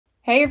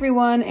Hey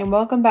everyone, and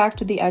welcome back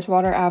to the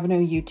Edgewater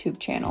Avenue YouTube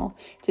channel.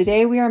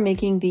 Today we are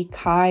making the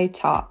Kai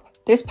top.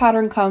 This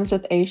pattern comes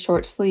with a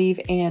short sleeve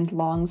and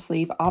long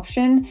sleeve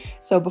option.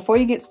 So before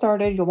you get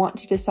started, you'll want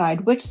to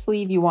decide which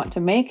sleeve you want to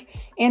make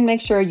and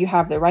make sure you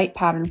have the right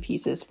pattern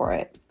pieces for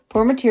it.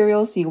 For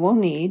materials, you will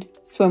need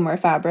swimwear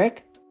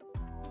fabric,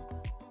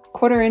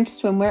 1/4-inch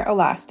swimwear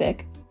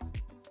elastic,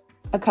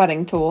 a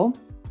cutting tool,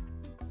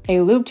 a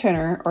loop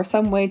turner or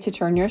some way to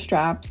turn your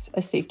straps,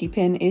 a safety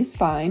pin is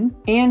fine,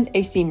 and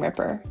a seam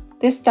ripper.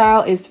 This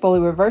style is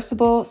fully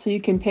reversible, so you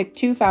can pick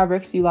 2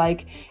 fabrics you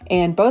like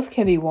and both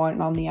can be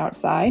worn on the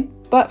outside.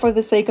 But for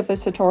the sake of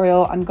this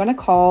tutorial, I'm going to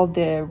call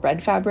the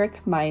red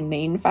fabric my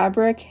main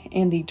fabric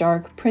and the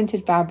dark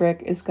printed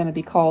fabric is going to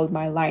be called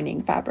my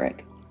lining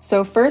fabric.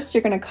 So first,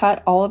 you're going to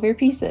cut all of your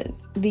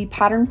pieces. The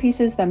pattern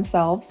pieces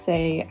themselves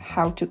say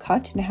how to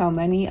cut and how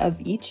many of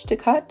each to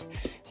cut,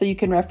 so you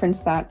can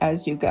reference that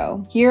as you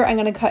go. Here, I'm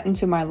going to cut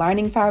into my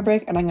lining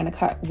fabric and I'm going to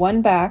cut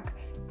 1 back,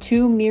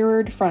 2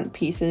 mirrored front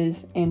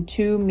pieces, and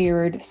 2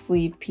 mirrored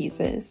sleeve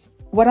pieces.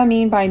 What I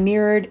mean by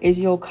mirrored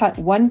is you'll cut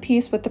 1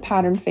 piece with the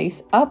pattern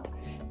face up,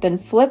 then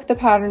flip the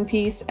pattern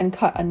piece and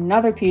cut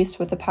another piece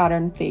with the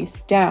pattern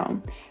face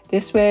down.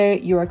 This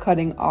way you are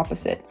cutting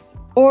opposites.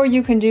 Or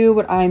you can do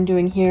what I'm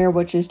doing here,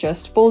 which is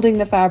just folding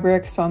the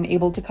fabric so I'm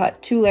able to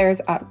cut 2 layers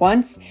at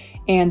once,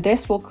 and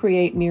this will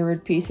create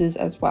mirrored pieces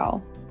as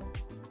well.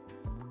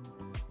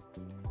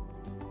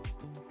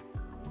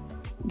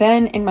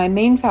 Then in my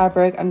main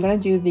fabric, I'm going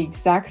to do the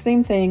exact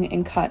same thing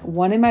and cut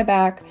 1 in my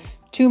back,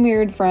 2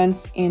 mirrored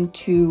fronts, and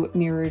 2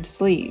 mirrored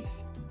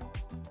sleeves.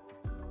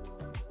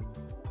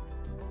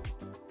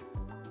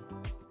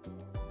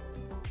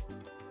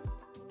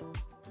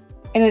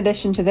 In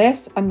addition to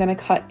this, I'm going to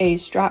cut a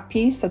strap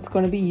piece that's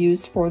going to be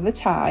used for the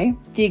tie.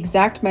 The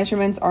exact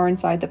measurements are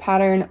inside the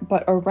pattern,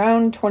 but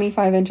around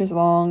 25 inches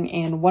long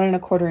and 1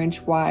 1/4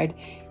 inch wide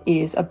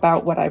is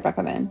about what I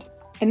recommend.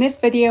 In this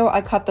video,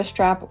 I cut the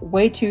strap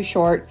way too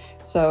short,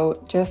 so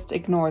just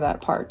ignore that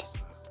part.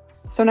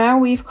 So now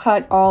we've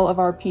cut all of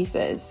our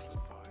pieces.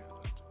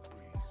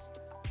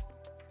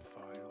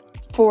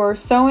 For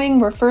sewing,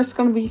 we're first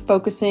going to be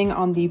focusing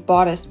on the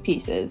bodice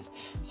pieces.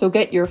 So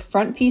get your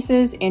front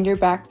pieces and your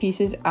back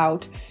pieces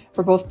out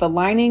for both the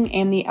lining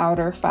and the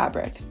outer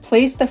fabrics.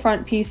 Place the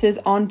front pieces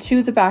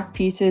onto the back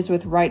pieces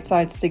with right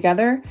sides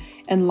together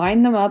and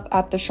line them up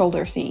at the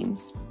shoulder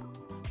seams.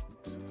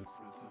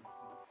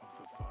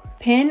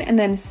 Pin and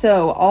then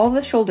sew all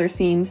the shoulder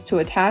seams to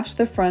attach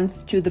the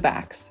fronts to the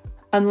backs.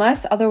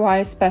 Unless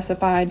otherwise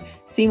specified,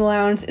 seam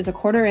allowance is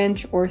 1/4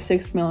 inch or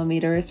 6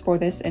 millimeters for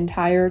this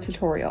entire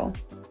tutorial.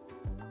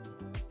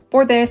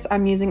 For this,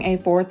 I'm using a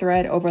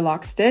 4-thread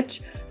overlock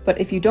stitch, but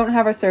if you don't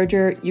have a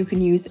serger, you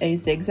can use a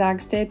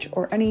zigzag stitch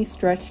or any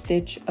stretch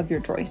stitch of your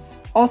choice.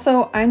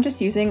 Also, I'm just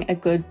using a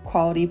good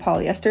quality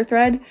polyester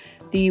thread.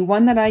 The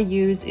one that I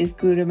use is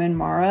Gutermann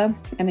Mara,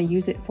 and I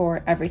use it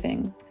for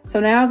everything.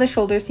 So now the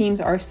shoulder seams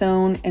are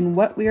sewn, and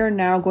what we are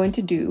now going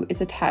to do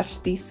is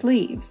attach these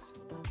sleeves.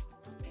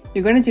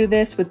 You're going to do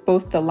this with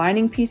both the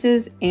lining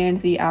pieces and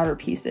the outer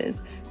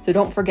pieces, so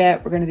don't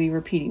forget we're going to be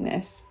repeating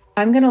this.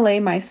 I'm going to lay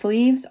my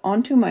sleeves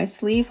onto my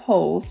sleeve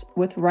holes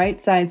with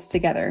right sides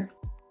together.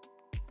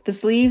 The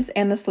sleeves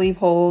and the sleeve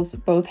holes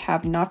both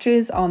have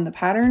notches on the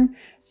pattern,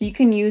 so you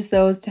can use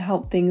those to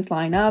help things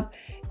line up,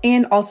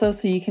 and also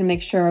so you can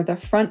make sure the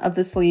front of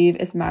the sleeve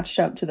is matched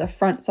up to the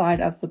front side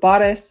of the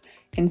bodice,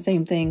 and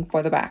same thing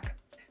for the back.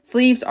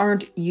 Sleeves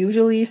aren't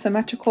usually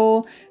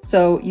symmetrical,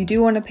 so you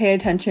do want to pay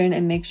attention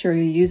and make sure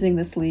you're using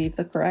the sleeve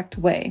the correct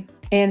way.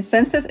 And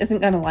since this isn't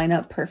going to line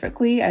up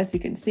perfectly, as you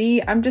can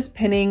see, I'm just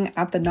pinning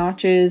at the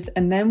notches,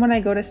 and then when I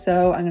go to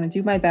sew, I'm going to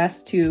do my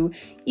best to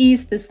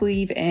ease the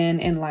sleeve in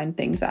and line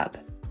things up.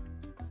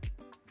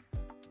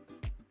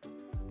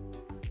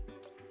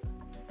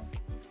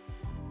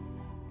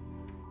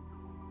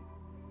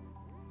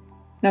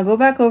 Now go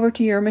back over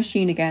to your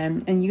machine again,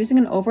 and using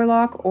an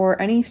overlock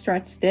or any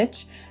stretch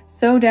stitch,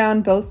 sew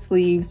down both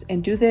sleeves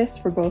and do this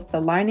for both the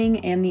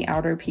lining and the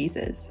outer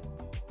pieces.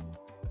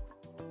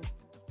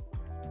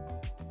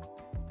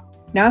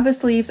 Now the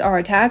sleeves are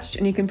attached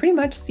and you can pretty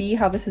much see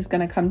how this is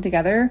going to come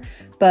together,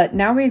 but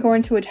now we're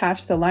going to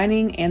attach the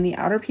lining and the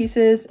outer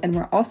pieces, and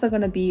we're also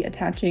going to be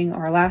attaching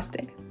our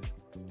elastic.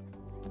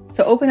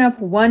 So open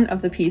up one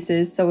of the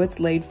pieces so it's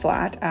laid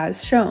flat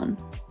as shown.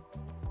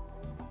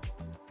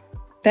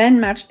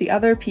 Then match the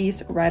other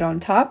piece right on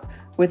top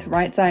with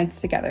right sides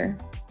together.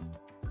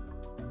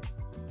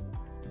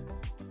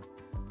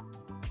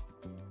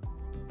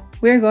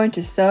 We're going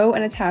to sew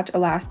and attach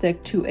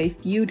elastic to a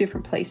few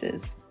different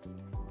places.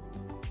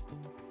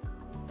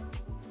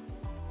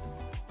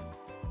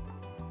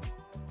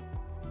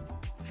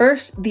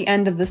 First, the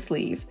end of the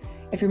sleeve.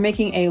 If you're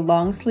making a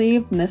long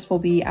sleeve, then this will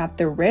be at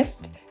the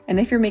wrist, and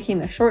if you're making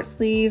the short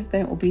sleeve,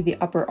 then it will be the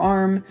upper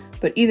arm,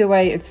 but either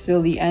way, it's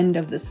still the end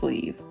of the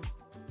sleeve.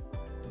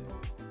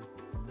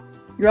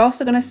 You're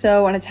also going to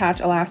sew and attach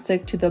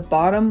elastic to the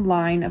bottom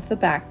line of the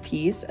back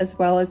piece as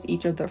well as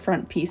each of the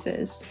front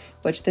pieces,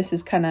 which this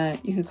is kind of,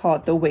 you could call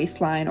it the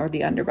waistline or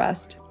the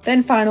underbust.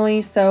 Then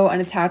finally, sew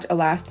and attach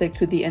elastic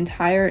to the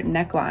entire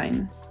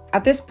neckline.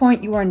 At this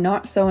point, you are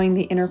not sewing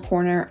the inner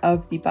corner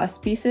of the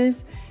bust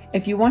pieces.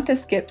 If you want to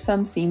skip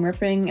some seam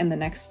ripping in the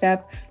next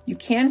step, you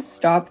can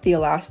stop the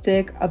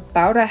elastic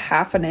about a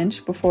 ½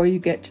 inch before you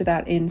get to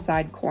that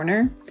inside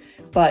corner,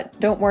 but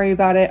don't worry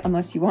about it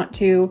unless you want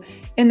to.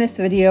 In this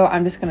video,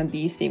 I'm just going to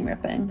be seam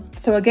ripping.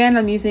 So again,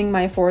 I'm using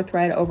my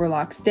 4-thread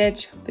overlock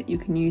stitch, but you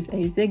can use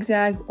a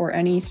zigzag or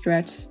any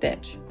stretch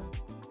stitch.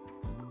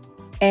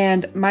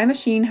 And my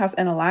machine has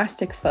an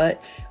elastic foot,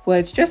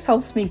 which just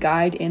helps me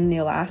guide in the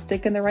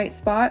elastic in the right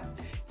spot.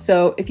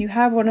 So if you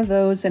have one of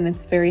those, then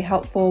it's very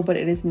helpful, but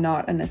it is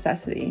not a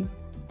necessity.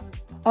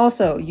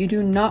 Also, you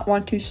do not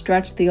want to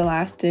stretch the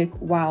elastic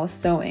while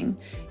sewing.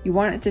 You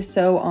want it to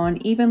sew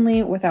on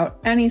evenly without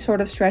any sort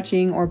of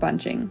stretching or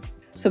bunching.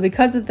 So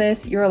because of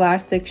this, your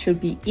elastic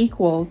should be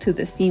equal to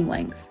the seam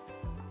length.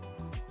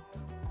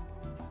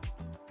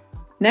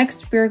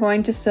 Next, we are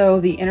going to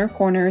sew the inner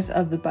corners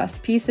of the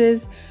bust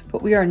pieces,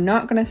 but we are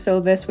not going to sew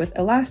this with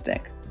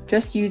elastic.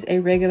 Just use a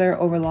regular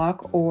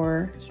overlock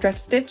or stretch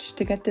stitch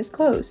to get this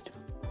closed.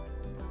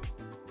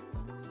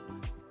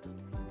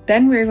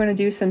 Then we're going to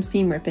do some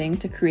seam ripping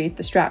to create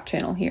the strap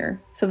channel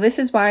here. So this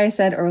is why I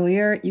said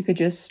earlier you could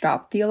just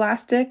stop the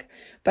elastic,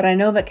 but I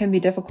know that can be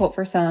difficult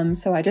for some,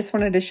 so I just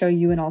wanted to show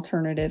you an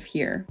alternative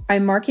here.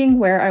 I'm marking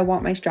where I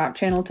want my strap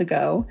channel to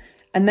go,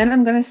 and then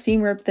I'm going to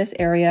seam rip this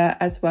area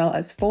as well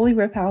as fully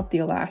rip out the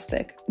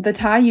elastic. The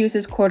tie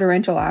uses 1/4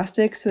 inch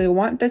elastic, so you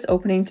want this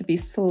opening to be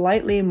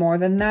slightly more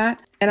than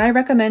that, and I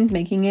recommend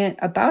making it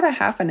about a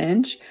 ½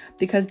 inch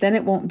because then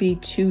it won't be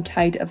too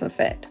tight of a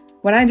fit.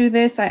 When I do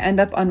this, I end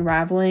up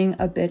unraveling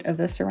a bit of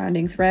the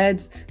surrounding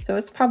threads, so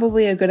it's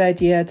probably a good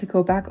idea to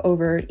go back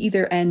over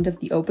either end of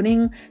the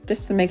opening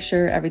just to make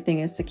sure everything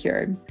is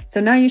secured.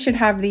 So now you should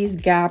have these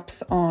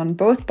gaps on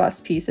both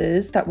bust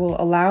pieces that will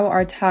allow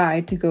our tie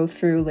to go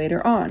through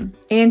later on.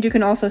 And you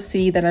can also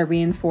see that I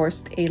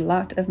reinforced a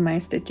lot of my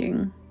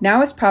stitching.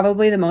 Now is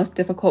probably the most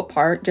difficult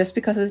part just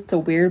because it's a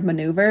weird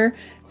maneuver,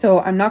 so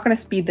I'm not going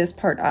to speed this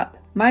part up.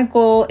 My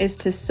goal is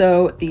to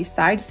sew the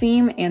side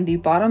seam and the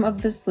bottom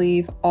of the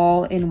sleeve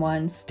all in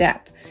one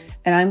step,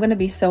 and I'm going to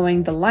be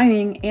sewing the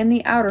lining and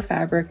the outer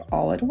fabric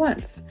all at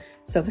once.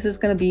 So this is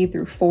going to be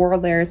through 4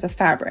 layers of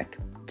fabric.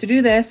 To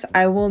do this,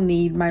 I will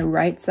need my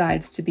right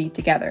sides to be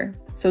together.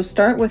 So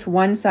start with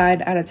one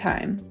side at a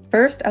time.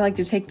 First, I like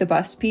to take the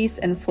bust piece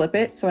and flip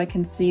it so I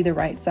can see the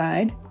right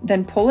side,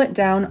 then pull it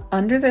down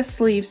under the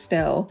sleeve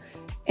still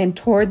and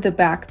toward the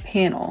back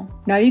panel.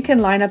 Now you can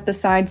line up the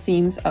side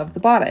seams of the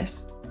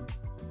bodice.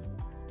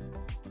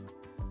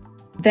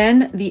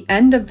 Then the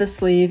end of the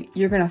sleeve,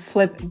 you're going to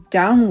flip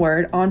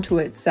downward onto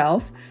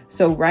itself,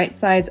 so right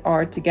sides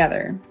are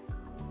together.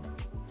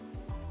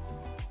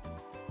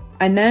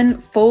 And then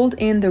fold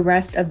in the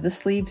rest of the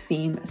sleeve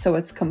seam so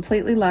it's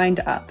completely lined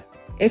up.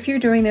 If you're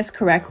doing this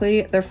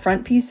correctly, the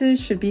front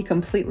pieces should be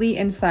completely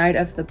inside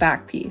of the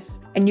back piece.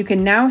 And you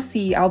can now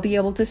see I'll be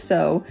able to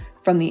sew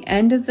from the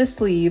end of the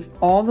sleeve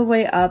all the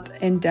way up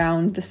and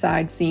down the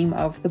side seam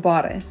of the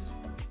bodice.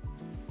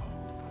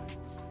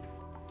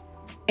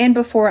 And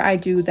before I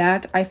do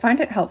that, I find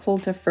it helpful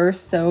to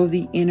first sew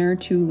the inner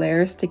 2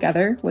 layers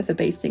together with a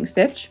basting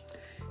stitch.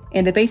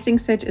 And a basting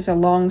stitch is a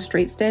long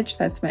straight stitch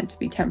that's meant to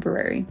be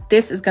temporary.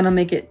 This is going to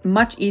make it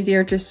much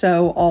easier to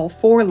sew all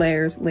 4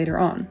 layers later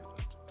on.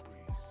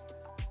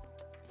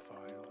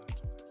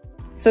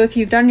 So if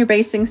you've done your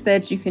basting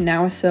stitch, you can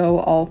now sew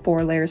all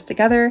 4 layers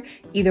together,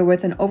 either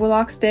with an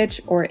overlock stitch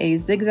or a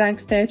zigzag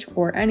stitch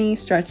or any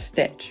stretch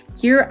stitch.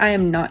 Here I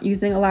am not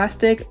using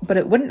elastic, but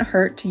it wouldn't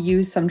hurt to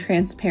use some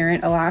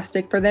transparent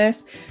elastic for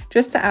this,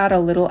 just to add a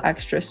little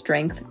extra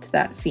strength to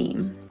that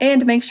seam.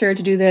 And make sure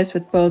to do this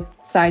with both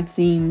side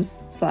seams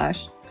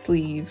 /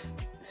 sleeve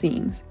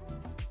seams.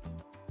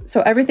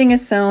 So everything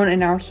is sewn, and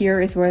now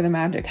here is where the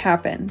magic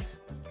happens.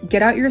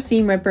 Get out your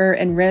seam ripper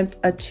and rip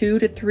a 2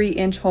 to 3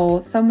 inch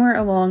hole somewhere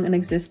along an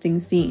existing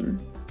seam.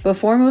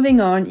 Before moving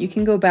on, you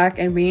can go back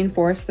and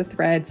reinforce the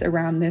threads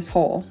around this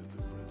hole.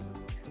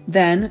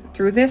 Then,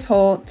 through this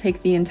hole, take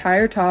the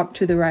entire top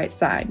to the right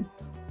side.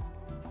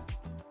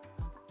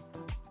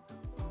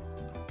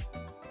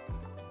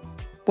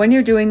 When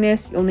you're doing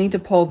this, you'll need to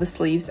pull the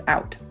sleeves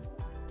out.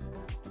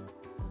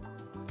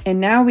 And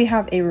now we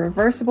have a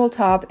reversible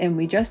top, and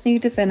we just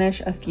need to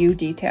finish a few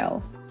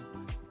details.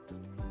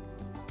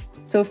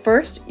 So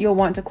first, you'll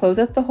want to close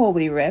up the hole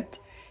we ripped,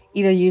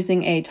 either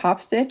using a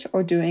top stitch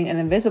or doing an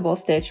invisible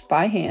stitch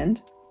by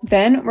hand.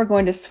 Then we're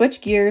going to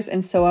switch gears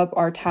and sew up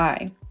our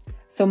tie.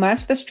 So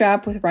match the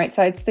strap with right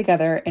sides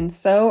together and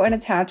sew and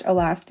attach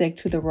elastic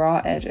to the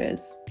raw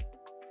edges.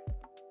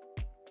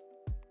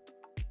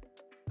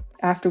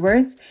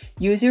 Afterwards,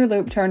 use your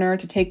loop turner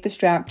to take the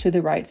strap to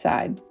the right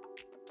side.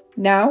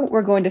 Now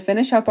we're going to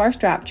finish up our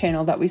strap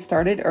channel that we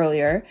started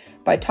earlier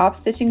by top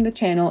stitching the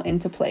channel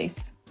into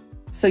place.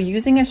 So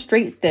using a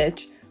straight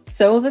stitch,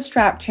 Sew the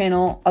strap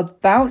channel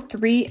about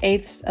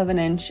 3/8 of an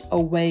inch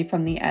away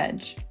from the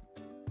edge.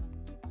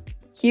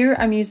 Here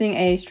I'm using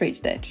a straight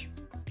stitch.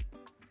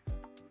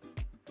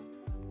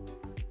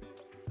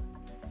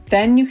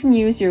 Then you can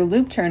use your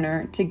loop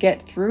turner to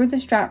get through the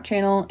strap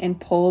channel and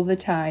pull the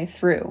tie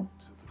through.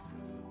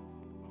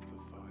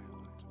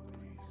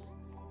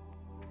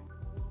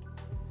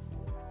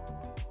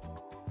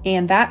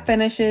 And that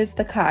finishes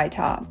the Kai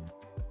top.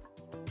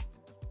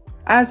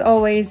 As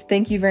always,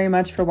 thank you very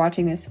much for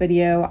watching this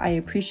video. I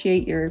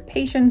appreciate your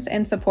patience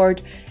and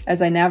support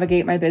as I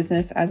navigate my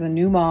business as a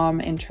new mom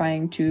and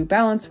trying to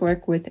balance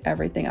work with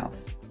everything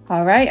else.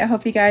 All right, I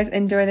hope you guys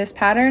enjoy this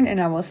pattern and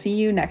I will see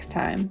you next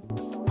time.